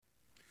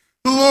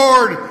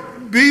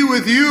be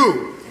with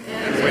you.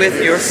 And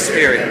with your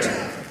spirit.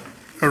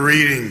 A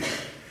reading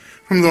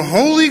from the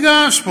Holy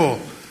Gospel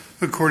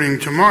according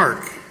to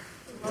Mark.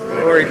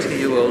 Glory to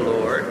you, O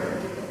Lord.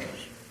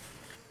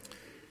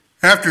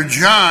 After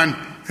John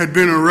had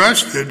been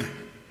arrested,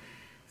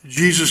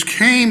 Jesus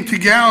came to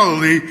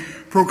Galilee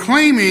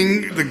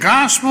proclaiming the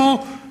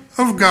gospel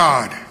of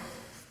God.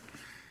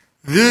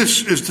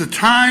 This is the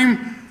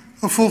time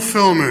of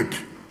fulfillment.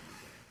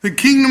 The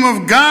kingdom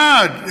of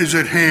God is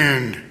at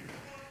hand.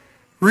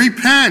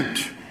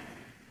 Repent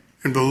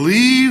and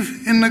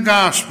believe in the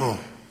gospel.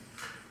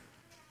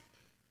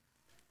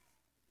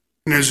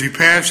 And as he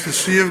passed the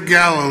Sea of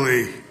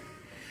Galilee,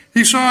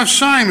 he saw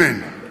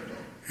Simon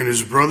and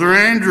his brother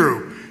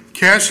Andrew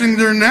casting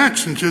their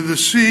nets into the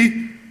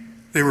sea.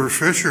 They were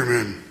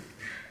fishermen.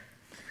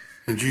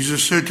 And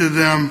Jesus said to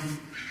them,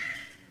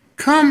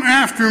 "Come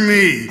after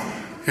me,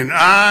 and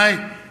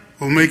I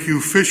will make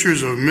you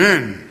fishers of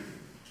men."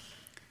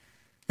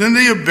 Then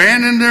they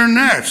abandoned their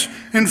nets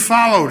and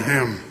followed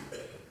him.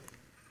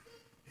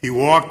 He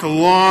walked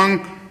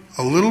along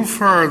a little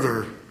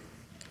farther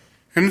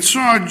and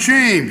saw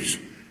James,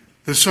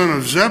 the son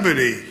of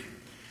Zebedee,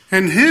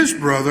 and his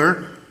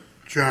brother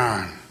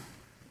John.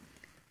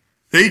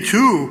 They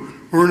too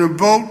were in a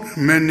boat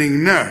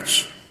mending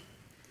nets.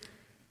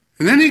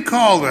 And then he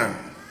called them.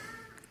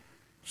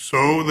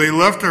 So they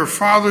left their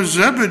father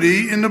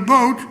Zebedee in the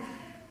boat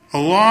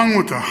along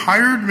with the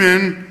hired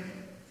men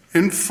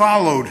and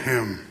followed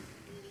him.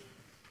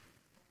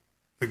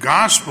 The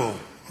Gospel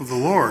of the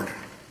Lord.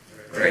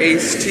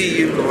 Praise to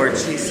you, Lord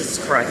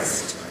Jesus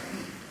Christ.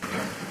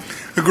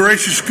 A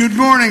gracious good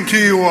morning to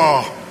you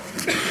all.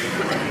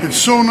 It's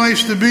so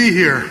nice to be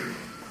here.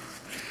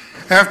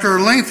 After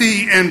a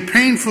lengthy and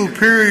painful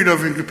period of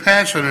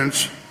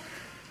incapacitance,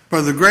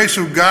 by the grace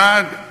of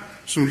God,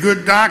 some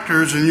good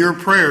doctors, and your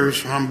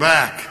prayers, I'm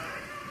back.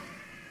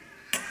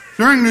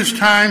 During this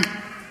time,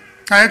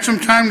 I had some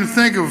time to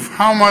think of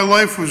how my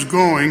life was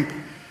going,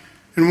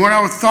 and what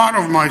I thought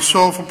of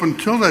myself up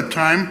until that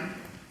time.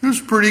 It was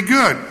pretty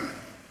good.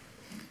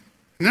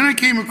 And then I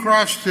came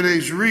across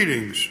today's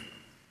readings,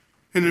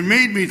 and it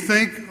made me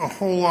think a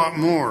whole lot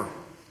more.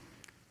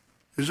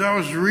 As I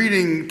was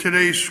reading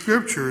today's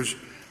scriptures,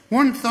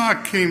 one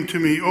thought came to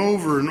me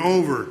over and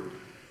over.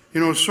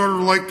 Sort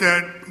of like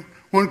that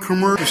one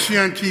commercial you see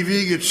on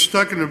TV gets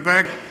stuck in the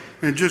back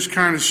and it just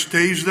kind of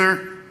stays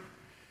there.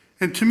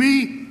 And to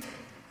me,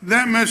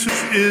 that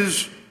message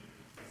is,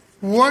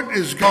 what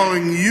is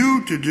calling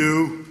you to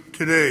do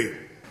today?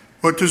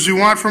 What does he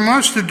want from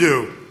us to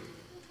do?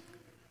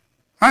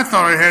 I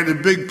thought I had the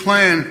big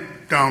plan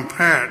down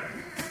pat.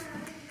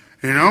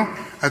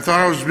 I thought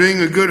I was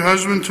being a good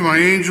husband to my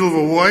angel of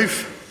a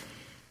wife,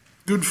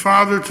 good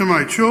father to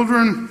my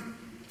children,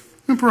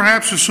 and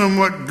perhaps a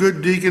somewhat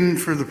good deacon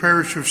for the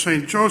parish of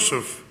St.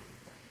 Joseph.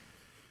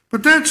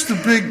 But that's the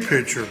big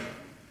picture.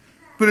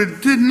 But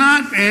it did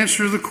not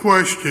answer the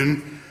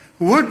question,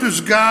 what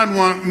does God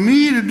want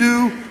me to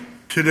do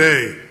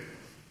today?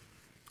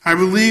 I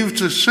believe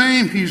it's the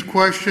same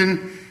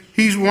question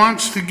he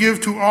wants to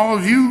give to all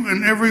of you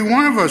and every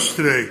one of us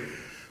today.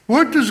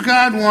 What does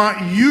God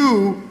want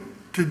you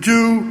to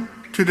do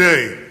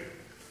today?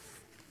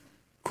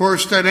 Of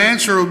course, that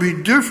answer will be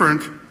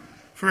different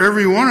for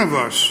every one of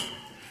us,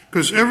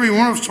 because every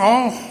one of us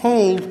all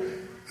hold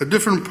a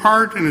different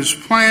part in his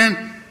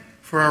plan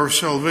for our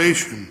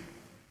salvation.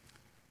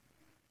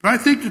 But I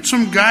think that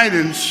some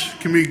guidance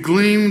can be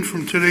gleaned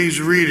from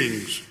today's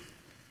readings.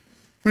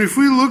 If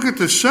we look at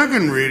the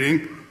second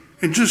reading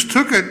and just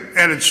took it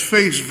at its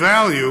face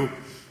value,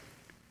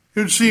 it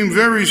would seem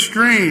very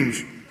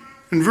strange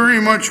and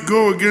very much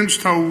go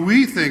against how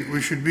we think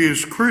we should be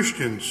as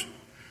Christians,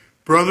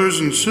 brothers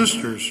and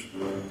sisters.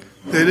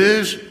 That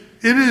is,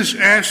 it is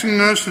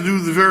asking us to do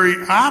the very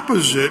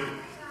opposite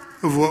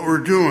of what we're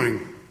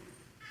doing.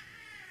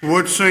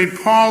 What St.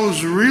 Paul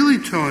is really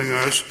telling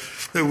us,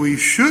 that we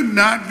should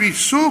not be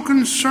so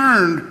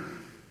concerned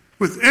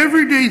with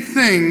everyday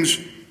things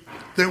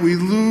that we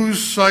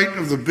lose sight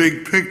of the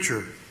big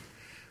picture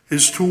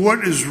as to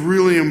what is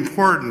really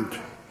important.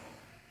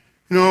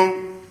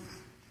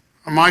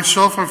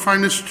 Myself, I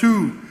find this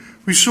too.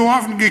 We so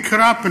often get caught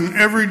up in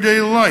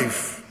everyday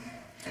life.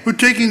 We're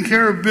taking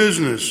care of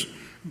business,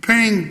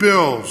 paying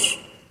bills,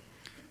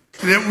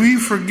 that we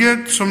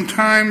forget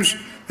sometimes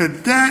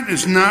that that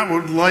is not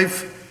what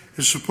life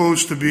is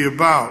supposed to be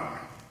about.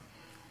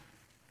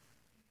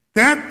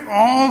 That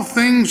all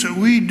things that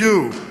we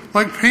do,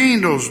 like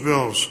paying those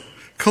bills,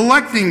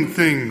 collecting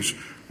things,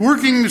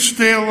 working to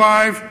stay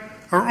alive,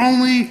 are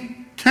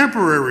only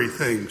temporary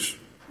things.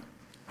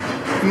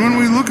 And when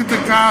we look at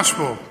the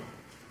gospel,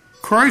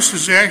 Christ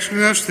is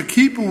asking us to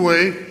keep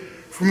away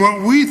from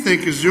what we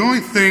think is the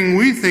only thing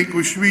we think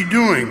we should be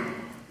doing,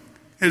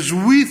 as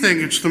we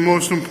think it's the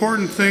most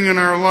important thing in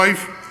our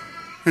life,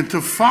 and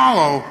to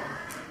follow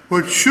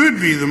what should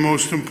be the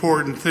most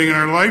important thing in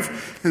our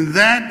life, and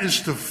that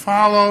is to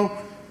follow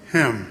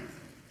him.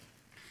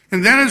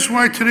 And that is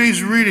why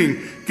today's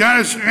reading, God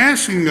is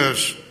asking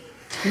us,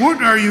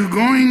 what are you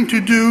going to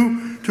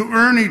do to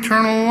earn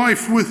eternal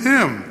life with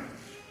him?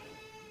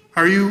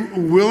 Are you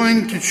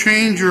willing to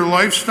change your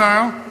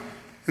lifestyle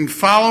and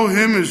follow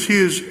him as he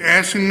is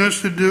asking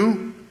us to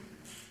do?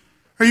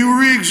 Are you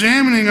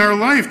re-examining our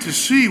life to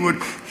see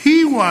what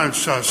he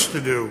wants us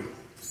to do?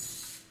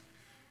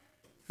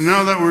 And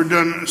now that we're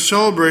done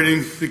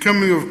celebrating the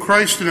coming of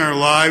Christ in our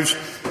lives,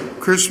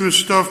 Christmas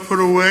stuff put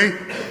away,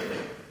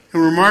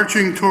 and we're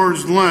marching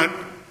towards Lent,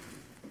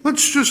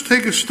 let's just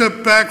take a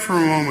step back for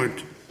a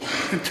moment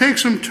and take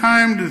some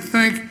time to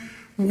think,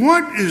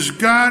 what is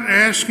God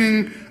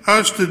asking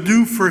us to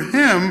do for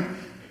him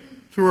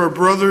through our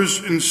brothers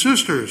and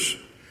sisters,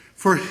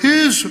 for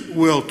his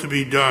will to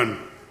be done,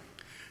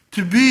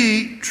 to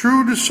be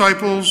true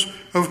disciples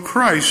of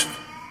Christ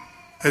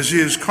as he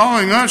is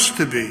calling us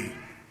to be.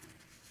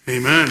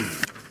 Amen.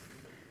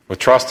 With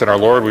trust in our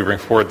Lord, we bring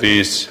forward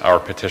these, our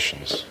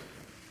petitions.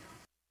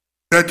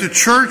 That the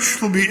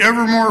church will be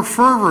ever more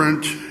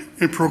fervent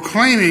in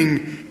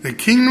proclaiming the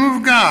kingdom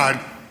of God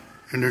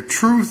and the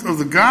truth of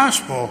the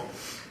gospel,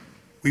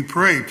 we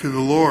pray to the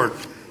Lord.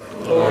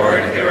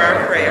 Lord, hear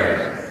our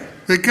prayer.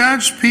 That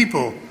God's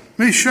people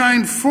may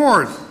shine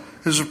forth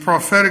as a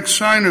prophetic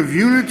sign of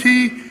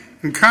unity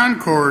and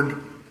concord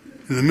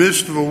in the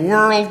midst of a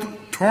world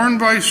torn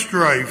by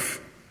strife,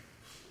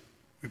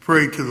 we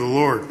pray to the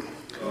Lord.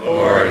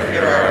 Lord,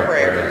 hear our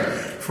prayer.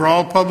 For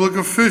all public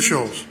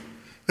officials,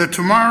 that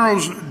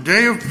tomorrow's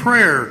day of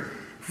prayer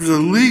for the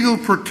legal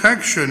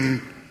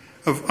protection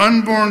of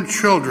unborn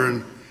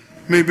children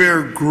may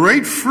bear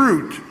great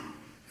fruit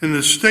in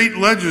the state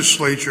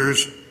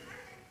legislatures,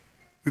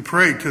 we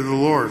pray to the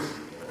Lord.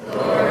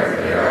 Lord,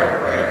 hear our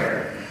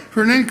prayer.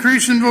 For an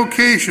increase in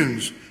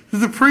vocations to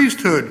the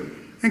priesthood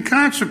and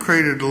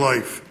consecrated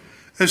life,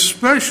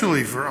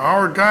 especially for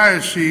our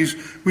diocese,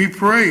 we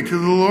pray to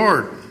the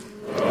Lord.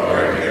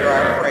 Lord, hear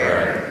our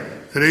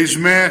prayer. Today's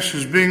Mass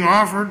is being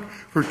offered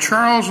for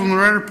Charles and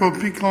Loretta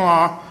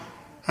Popicola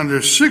on their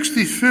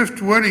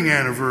 65th wedding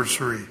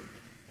anniversary.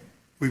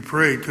 We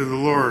pray to the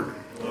Lord.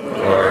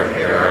 Lord,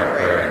 hear our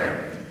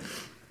prayer.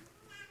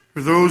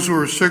 For those who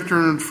are sick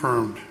or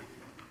infirmed,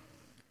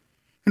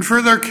 and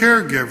for their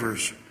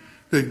caregivers,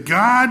 that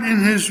God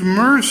in his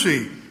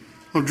mercy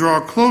will draw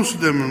close to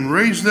them and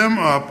raise them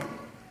up,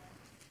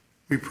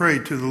 we pray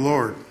to the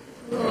Lord.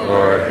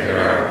 Lord, hear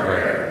our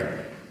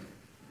prayer.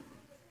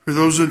 For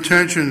those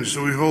intentions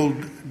that we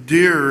hold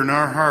dear in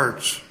our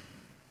hearts,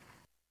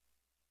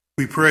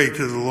 we pray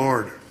to the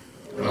Lord.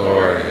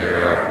 Lord,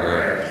 hear our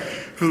prayer.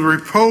 For the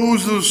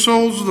repose of the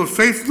souls of the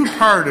faithful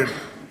departed,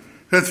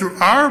 that through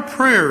our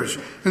prayers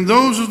and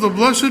those of the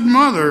Blessed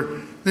Mother,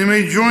 they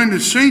may join the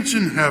saints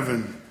in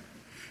heaven.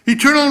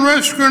 Eternal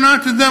rest grant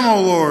unto them,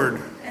 O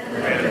Lord. And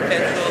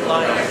perpetual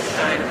light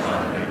shine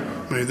upon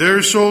them. May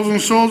their souls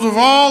and souls of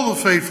all the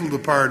faithful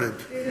departed,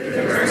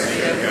 The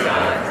mercy of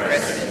God,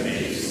 rest in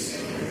peace.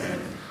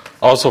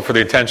 Also for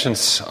the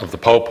intentions of the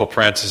Pope, Pope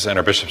Francis, and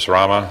our bishops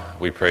Rama,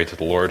 we pray to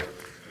the Lord.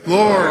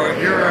 Lord,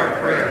 hear our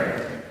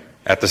prayer.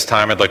 At this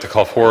time, I'd like to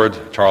call forward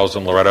Charles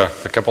and Loretta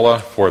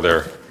Popicola for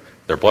their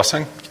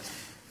blessing.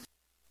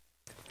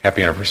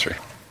 Happy anniversary.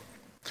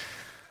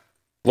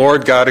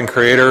 Lord, God and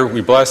Creator,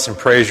 we bless and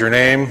praise your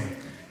name.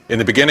 In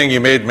the beginning, you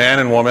made man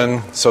and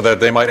woman so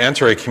that they might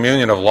enter a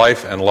communion of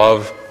life and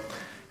love.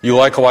 You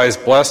likewise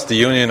blessed the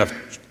union of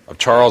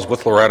Charles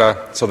with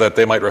Loretta so that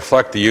they might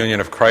reflect the union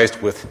of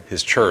Christ with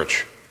his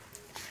church.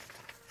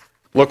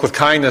 Look with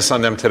kindness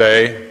on them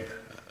today.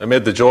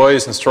 Amid the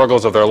joys and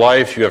struggles of their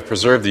life, you have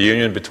preserved the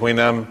union between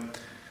them.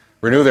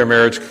 Renew their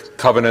marriage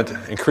covenant,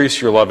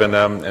 increase your love in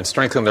them, and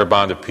strengthen their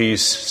bond of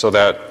peace so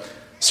that,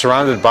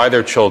 surrounded by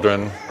their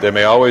children, they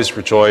may always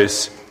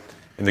rejoice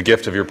in the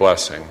gift of your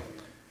blessing.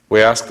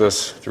 We ask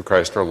this through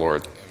Christ our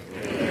Lord.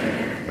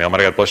 Amen. May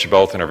Almighty God bless you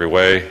both in every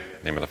way. In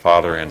the name of the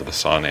Father, and of the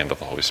Son, and of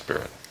the Holy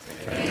Spirit.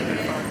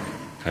 Amen.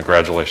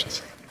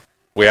 Congratulations.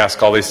 We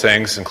ask all these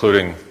things,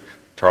 including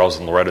Charles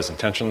and Loretta's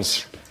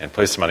intentions, and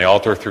place them on the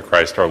altar through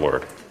Christ our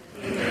Lord.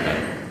 Amen.